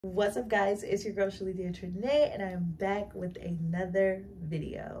What's up, guys? It's your girl Tre'nae, and I'm back with another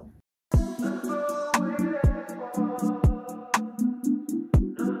video.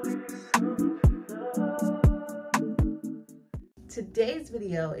 Today's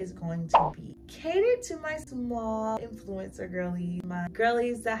video is going to be catered to my small influencer girlies, my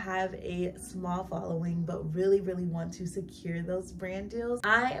girlies that have a small following but really want to secure those brand deals.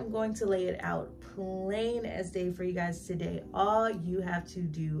 I am going to lay it out plain as day for you guys today. All you have to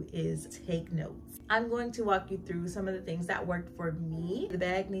do is take notes. I'm going to walk you through some of the things that worked for me. The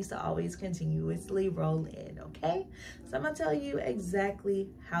bag needs to always continuously roll in, okay? So I'm gonna tell you exactly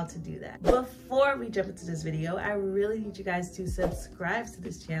how to do that. Before we jump into this video, I really need you guys to subscribe to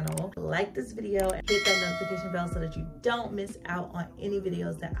this channel, like this video, and hit that notification bell so that you don't miss out on any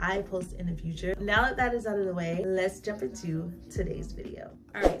videos that I post in the future. Now that that is out of the way, let's jump into today's video.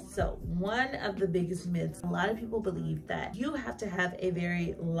 All right, so one of the biggest myths, a lot of people believe that you have to have a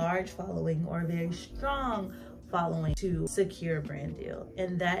very large following or a very strong following to secure a brand deal,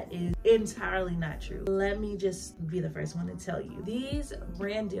 and that is entirely not true. Let me just be the first one to tell you, these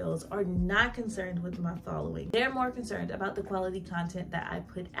brand deals are not concerned with my following. They're more concerned about the quality content that I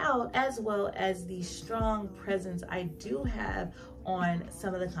put out, as well as the strong presence I do have on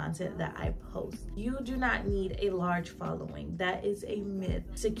some of the content that I post. You do not need a large following. That is a myth.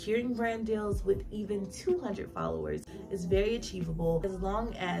 Securing brand deals with even 200 followers is very achievable as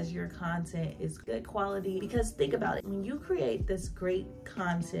long as your content is good quality. Because think about it, when you create this great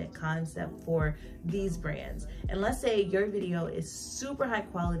content concept for these brands, and let's say your video is super high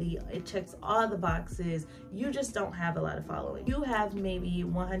quality, it checks all the boxes, you just don't have a lot of following. You have maybe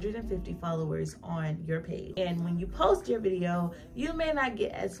 150 followers on your page, and when you post your video, you may not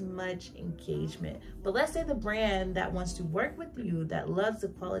get as much engagement. But let's say the brand that wants to work with you, that loves the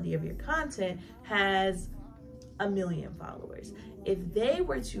quality of your content, has 1 million followers. If they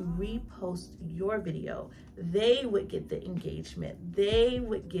were to repost your video, they would get the engagement. They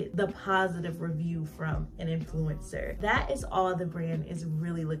would get the positive review from an influencer. That is all the brand is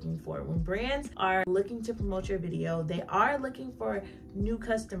really looking for. When brands are looking to promote your video, they are looking for new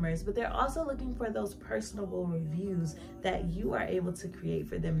customers, but they're also looking for those personable reviews that you are able to create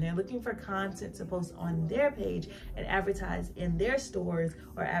for them. They're looking for content to post on their page and advertise in their stores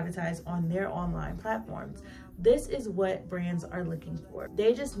or advertise on their online platforms. This is what brands are looking for.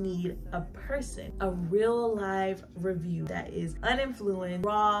 They just need a person, a real live review that is uninfluenced,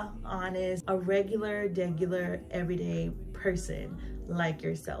 raw, honest, a regular, everyday person like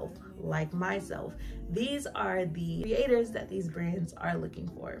yourself, like myself. These are the creators that these brands are looking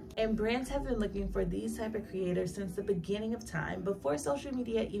for. And brands have been looking for these type of creators since the beginning of time, before social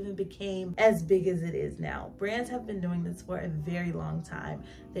media even became as big as it is now. Brands have been doing this for a very long time.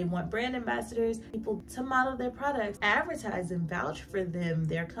 They want brand ambassadors, people to model their products, advertise and vouch for them,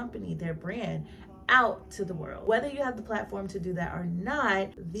 their company, their brand, out to the world. Whether you have the platform to do that or not,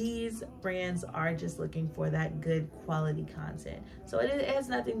 these brands are just looking for that good quality content. So it has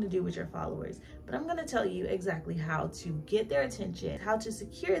nothing to do with your followers. But I'm gonna tell you exactly how to get their attention, how to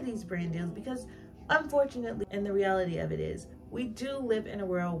secure these brand deals, because unfortunately, and the reality of it is, we do live in a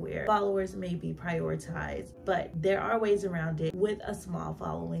world where followers may be prioritized, but there are ways around it with a small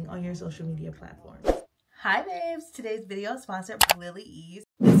following on your social media platforms. Hi babes, today's video is sponsored by LilyEase,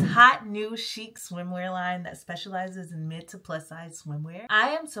 this hot new chic swimwear line that specializes in mid to plus size swimwear. I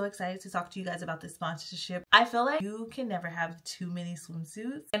am so excited to talk to you guys about this sponsorship. I feel like you can never have too many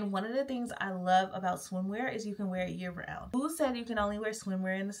swimsuits, and one of the things I love about swimwear is you can wear it year round. Who said you can only wear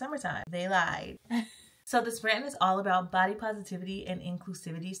swimwear in the summertime? They lied. So this brand is all about body positivity and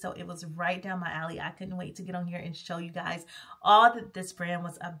inclusivity, so it was right down my alley. I couldn't wait to get on here and show you guys all that this brand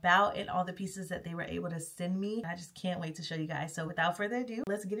was about and all the pieces that they were able to send me. I just can't wait to show you guys. So without further ado,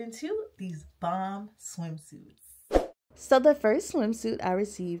 let's get into these bomb swimsuits. So the first swimsuit I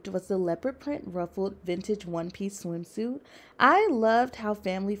received was the leopard print ruffled vintage one-piece swimsuit. I loved how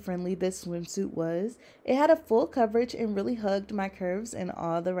family friendly this swimsuit was. It had a full coverage and really hugged my curves in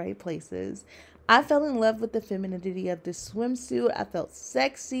all the right places. I fell in love with the femininity of this swimsuit. I felt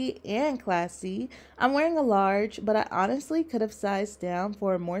sexy and classy. I'm wearing a large, but I honestly could have sized down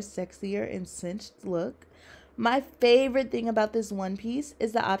for a more sexier and cinched look. My favorite thing about this one piece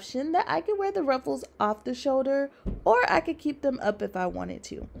is the option that I could wear the ruffles off the shoulder, or I could keep them up if I wanted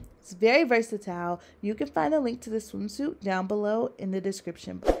to. It's very versatile. You can find a link to the swimsuit down below in the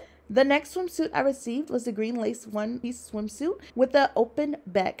description. The next swimsuit I received was the green lace one-piece swimsuit with the open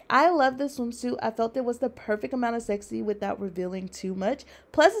back. I love this swimsuit. I felt it was the perfect amount of sexy without revealing too much.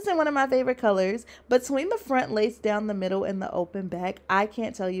 Plus, it's in one of my favorite colors. Between the front lace down the middle and the open back, I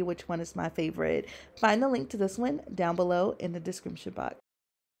can't tell you which one is my favorite. Find the link to this one down below in the description box.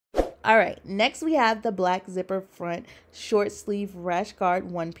 All right, next we have the black zipper front short sleeve rash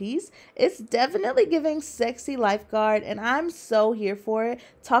guard one piece. It's definitely giving sexy lifeguard, and I'm so here for it.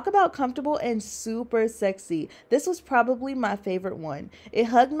 Talk about comfortable and super sexy. This was probably my favorite one. It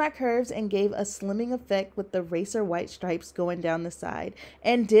hugged my curves and gave a slimming effect with the racer white stripes going down the side.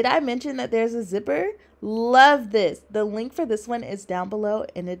 And did I mention that there's a zipper? Love this. The link for this one is down below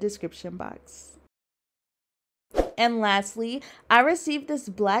in the description box. And lastly, I received this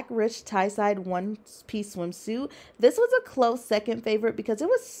black rich tie-side one-piece swimsuit. This was a close second favorite because it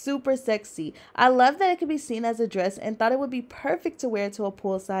was super sexy. I love that it could be seen as a dress and thought it would be perfect to wear to a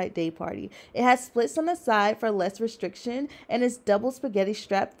poolside day party. It has splits on the side for less restriction and is double spaghetti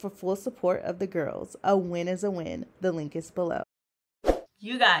strap for full support of the girls. A win is a win. The link is below.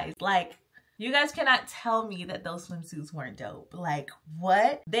 You guys, you guys cannot tell me that those swimsuits weren't dope. Like,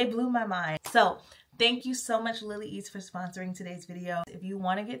 what? They blew my mind. So thank you so much, LilyEase, for sponsoring today's video. If you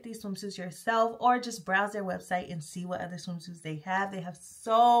want to get these swimsuits yourself or just browse their website and see what other swimsuits they have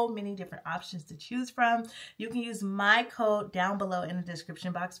so many different options to choose from. You can use my code down below in the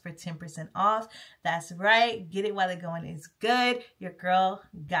description box for 10% off. That's right. Get it while the going is good. Your girl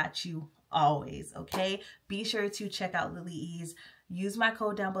got you always, okay? Be sure to check out LilyEase. Use my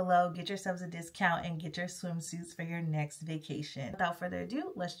code down below, get yourselves a discount, and get your swimsuits for your next vacation. Without further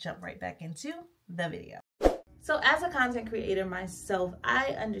ado, let's jump right back into the video. So as a content creator myself,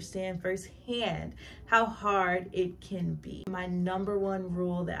 I understand firsthand how hard it can be. My number one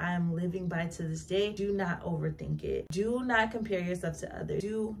rule that I am living by to this day, do not overthink it. Do not compare yourself to others.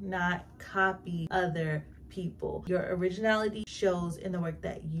 Do not copy other people. Your originality shows in the work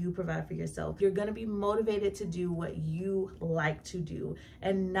that you provide for yourself. You're going to be motivated to do what you like to do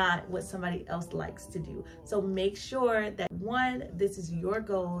and not what somebody else likes to do. So make sure that one, this is your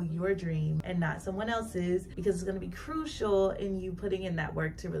goal, your dream, and not someone else's, because it's going to be crucial in you putting in that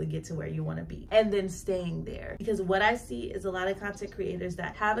work to really get to where you want to be, and then staying there. Because what I see is a lot of content creators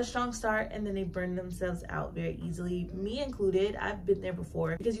that have a strong start and then they burn themselves out very easily, me included. I've been there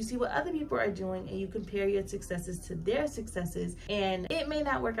before, because you see what other people are doing and you compare your successes to their successes, and it may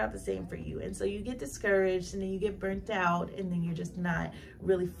not work out the same for you, and so you get discouraged and then you get burnt out, and then you're just not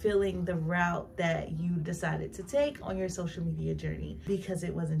really feeling the route that you decided to take on your social media journey because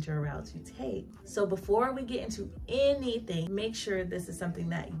it wasn't your route to take. So before we get into anything, make sure this is something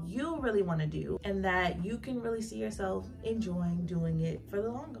that you really want to do and that you can really see yourself enjoying doing it for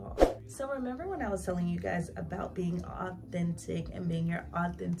the long haul. So remember when I was telling you guys about being authentic and being your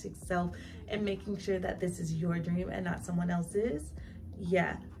authentic self and making sure that this is your dream and not someone else's?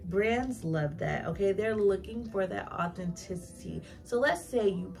 Yeah, brands love that, okay? They're looking for that authenticity. So let's say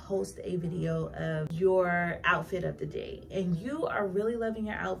you post a video of your outfit of the day and you are really loving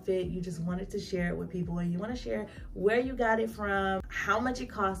your outfit. You just wanted to share it with people, and you want to share where you got it from, how much it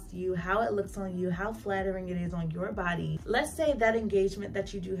cost you, how it looks on you, how flattering it is on your body. Let's say that engagement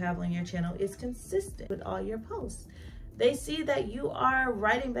that you do have on your channel is consistent with all your posts. They see that you are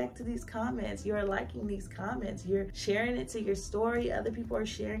writing back to these comments, you're liking these comments, you're sharing it to your story, other people are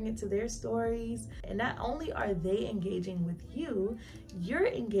sharing it to their stories. And not only are they engaging with you, you're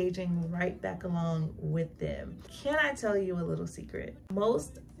engaging right back along with them. Can I tell you a little secret?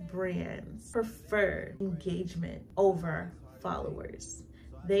 Most brands prefer engagement over followers.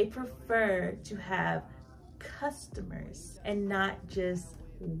 They prefer to have customers and not just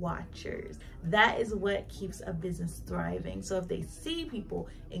watchers. That is what keeps a business thriving. So if they see people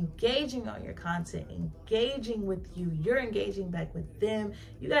engaging on your content, engaging with you, you're engaging back with them,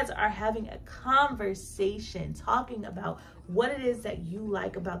 you guys are having a conversation talking about what it is that you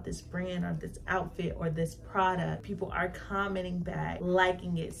like about this brand or this outfit or this product. People are commenting back,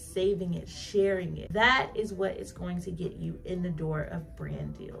 liking it, saving it, sharing it. That is what is going to get you in the door of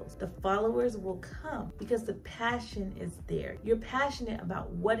brand deals. The followers will come because the passion is there. You're passionate about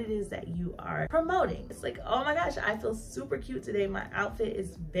what it is that you are promoting. It's like, oh my gosh, I feel super cute today. My outfit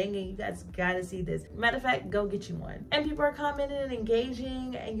is banging. You guys gotta see this. Matter of fact, go get you one. And people are commenting and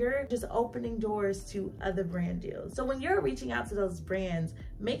engaging, and you're just opening doors to other brand deals. So when you're reaching out to those brands,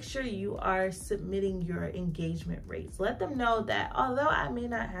 make sure you are submitting your engagement rates. Let them know that although I may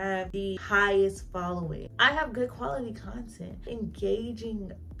not have the highest following, I have good quality content,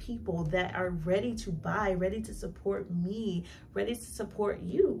 engaging people that are ready to buy, ready to support me, ready to support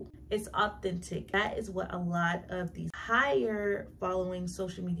you. It's authentic. That is what a lot of these higher following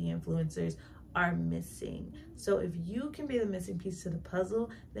social media influencers are missing. So if you can be the missing piece to the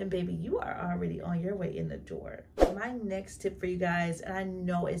puzzle, then baby, you are already on your way in the door. My next tip for you guys, and I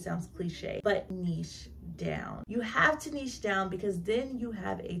know it sounds cliche, but niche down. You have to niche down because then you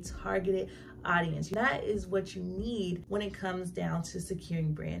have a targeted audience. That is what you need when it comes down to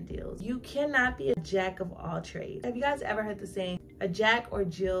securing brand deals. You cannot be a jack of all trades. Have you guys ever heard the saying, a jack or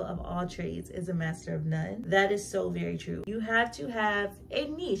Jill of all trades is a master of none? That is so very true. You have to have a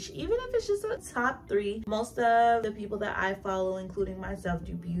niche, even if it's just a top 3. Most of the people that I follow, including myself,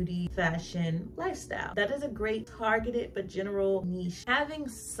 do beauty, fashion, lifestyle. That is a great targeted but general niche. Having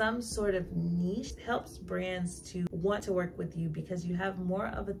some sort of niche helps brands to want to work with you because you have more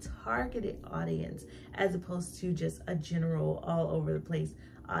of a targeted audience as opposed to just a general all over the place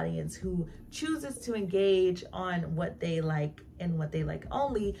audience who chooses to engage on what they like and what they like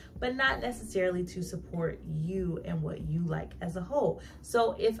only, but not necessarily to support you and what you like as a whole.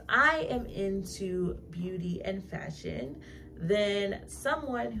 So if I am into beauty and fashion, then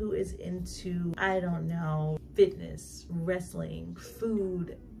someone who is into, I don't know, fitness, wrestling,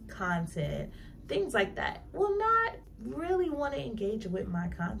 food, content, things like that will not really want to engage with my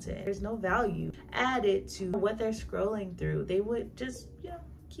content. There's no value added to what they're scrolling through. They would just,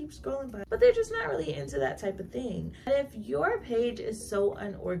 keep scrolling by, but they're just not really into that type of thing. And if your page is so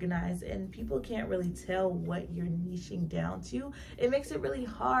unorganized and people can't really tell what you're niching down to, it makes it really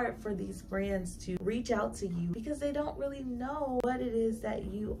hard for these brands to reach out to you because they don't really know what it is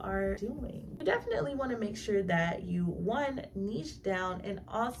that you are doing. You definitely want to make sure that you, one, niche down, and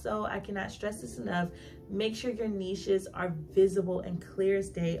also, I cannot stress this enough, make sure your niches are visible and clear as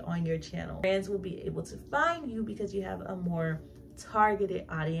day on your channel. Brands will be able to find you because you have a more targeted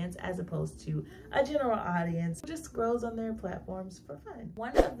audience as opposed to a general audience who just scrolls on their platforms for fun.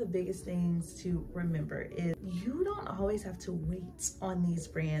 One of the biggest things to remember is you don't always have to wait on these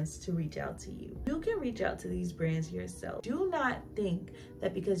brands to reach out to you. You can reach out to these brands yourself. Do not think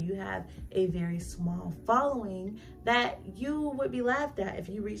that because you have a very small following that you would be laughed at if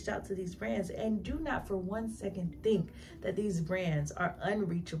you reached out to these brands, and do not for 1 second think that these brands are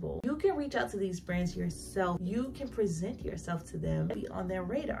unreachable. You can reach out to these brands yourself. You can present yourself to them, be on their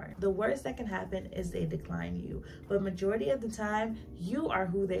radar. The worst that can happen is they decline you, but majority of the time you are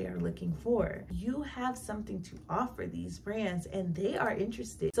who they are looking for. You have something to offer these brands and they are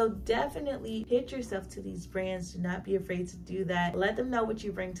interested. So definitely hit yourself to these brands. Do not be afraid to do that. Let them know what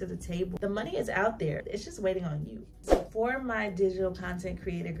you bring to the table. The money is out there. It's just waiting on you. So for my digital content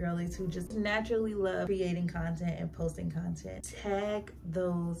creator girlies who just naturally love creating content and posting content, tag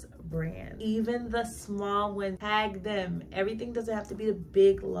those brands. Even the small ones, tag them. Everything doesn't have to be the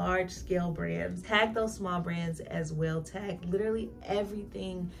big, large scale brands. Tag those small brands as well. Tag literally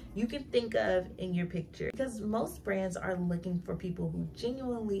everything you can think of in your picture, because most brands are looking for people who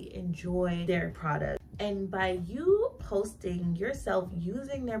genuinely enjoy their product. And by you posting yourself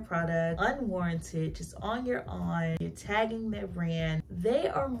using their product unwarranted, just on your own, you're tagging their brand, they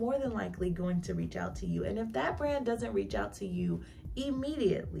are more than likely going to reach out to you. And if that brand doesn't reach out to you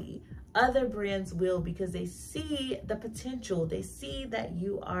immediately, other brands will, because they see the potential. They see that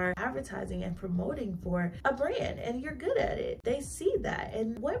you are advertising and promoting for a brand and you're good at it. They see that.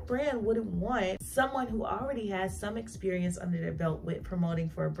 And what brand wouldn't want someone who already has some experience under their belt with promoting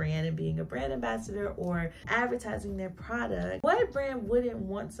for a brand and being a brand ambassador or advertising their product? What brand wouldn't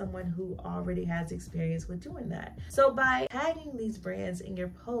want someone who already has experience with doing that? So by tagging these brands in your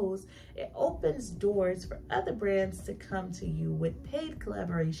posts, it opens doors for other brands to come to you with paid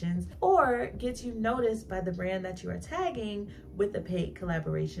collaborations, or gets you noticed by the brand that you are tagging with a paid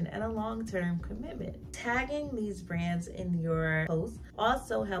collaboration and a long-term commitment. Tagging these brands in your posts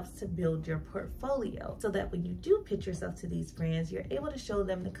also helps to build your portfolio so that when you do pitch yourself to these brands, you're able to show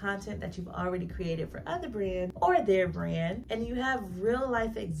them the content that you've already created for other brands or their brand, and you have real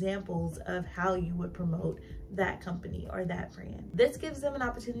life examples of how you would promote that company or that brand. This gives them an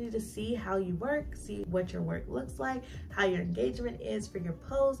opportunity to see how you work, see what your work looks like, how your engagement is for your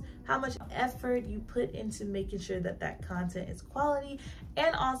posts, how much effort you put into making sure that that content is quality,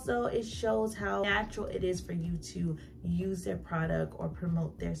 and also it shows how natural it is for you to use their product or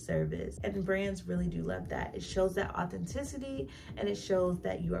promote their service. And brands really do love that. It shows that authenticity, and it shows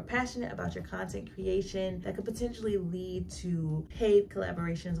that you are passionate about your content creation that could potentially lead to paid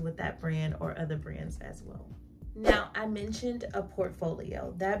collaborations with that brand or other brands as well. Now, I mentioned a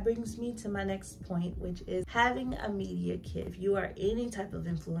portfolio. That brings me to my next point, which is having a media kit. If you are any type of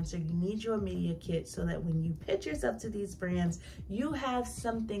influencer, you need your media kit so that when you pitch yourself to these brands, you have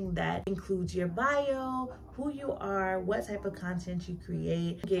something that includes your bio, who you are, what type of content you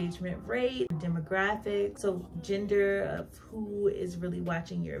create, engagement rate, demographics, so gender of who is really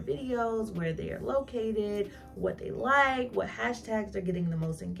watching your videos, where they are located, what they like, what hashtags are getting the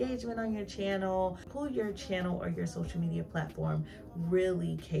most engagement on your channel, who your channel or your social media platform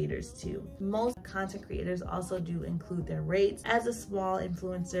really caters to. Most content creators also do include their rates. As a small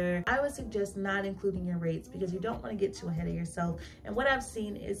influencer, I would suggest not including your rates because you don't want to get too ahead of yourself. And what I've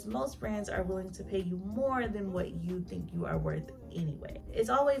seen is most brands are willing to pay you more than what you think you are worth anyway. It's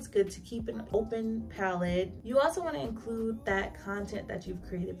always good to keep an open palette. You also want to include that content that you've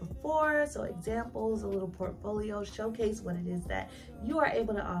created before, so examples, a little portfolio, showcase what it is that you are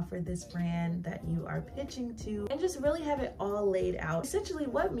able to offer this brand that you are pitching to, and just really have it all laid out. Essentially,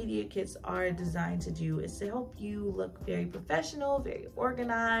 what media kits are designed to do is to help you look very professional, very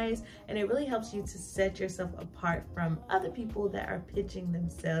organized, and it really helps you to set yourself apart from other people that are pitching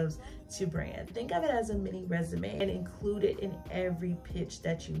themselves to brands. Think of it as a mini resume and include it in every pitch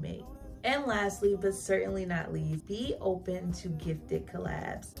that you make. And lastly, but certainly not least, be open to gifted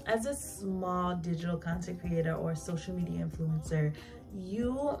collabs. As a small digital content creator or social media influencer,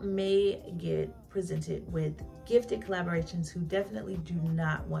 you may get presented with gifted collaborations who definitely do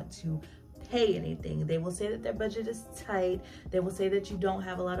not want to pay anything. They will say that their budget is tight. They will say that you don't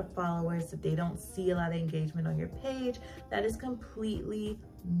have a lot of followers, that they don't see a lot of engagement on your page. That is completely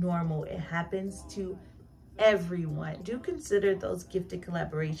normal. It happens to everyone. Do consider those gifted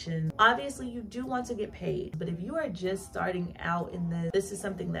collaborations. Obviously, you do want to get paid, but if you are just starting out in this is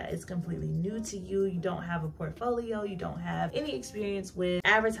something that is completely new to you, you don't have a portfolio, you don't have any experience with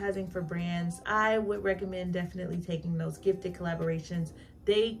advertising for brands, I would recommend definitely taking those gifted collaborations.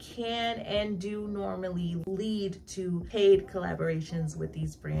 They can and do normally lead to paid collaborations with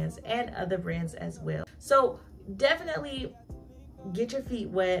these brands and other brands as well. So definitely get your feet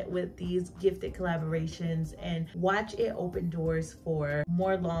wet with these gifted collaborations and watch it open doors for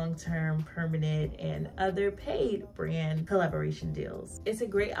more long-term, permanent, and other paid brand collaboration deals. It's a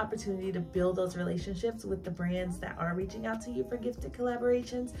great opportunity to build those relationships with the brands that are reaching out to you for gifted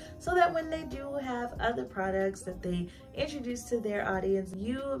collaborations, so that when they do have other products that they introduce to their audience,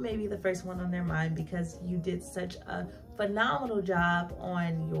 you may be the first one on their mind because you did such a phenomenal job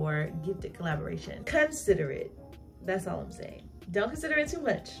on your gifted collaboration. Consider it. That's all I'm saying. Don't consider it too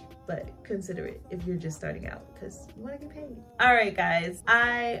much, but consider it if you're just starting out because you want to get paid. All right, guys,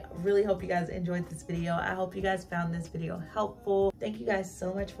 I really hope you guys enjoyed this video. I hope you guys found this video helpful. Thank you guys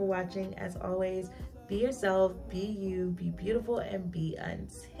so much for watching. As always, be yourself, be you, be beautiful, and be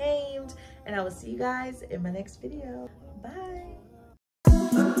untamed. And I will see you guys in my next video. Bye.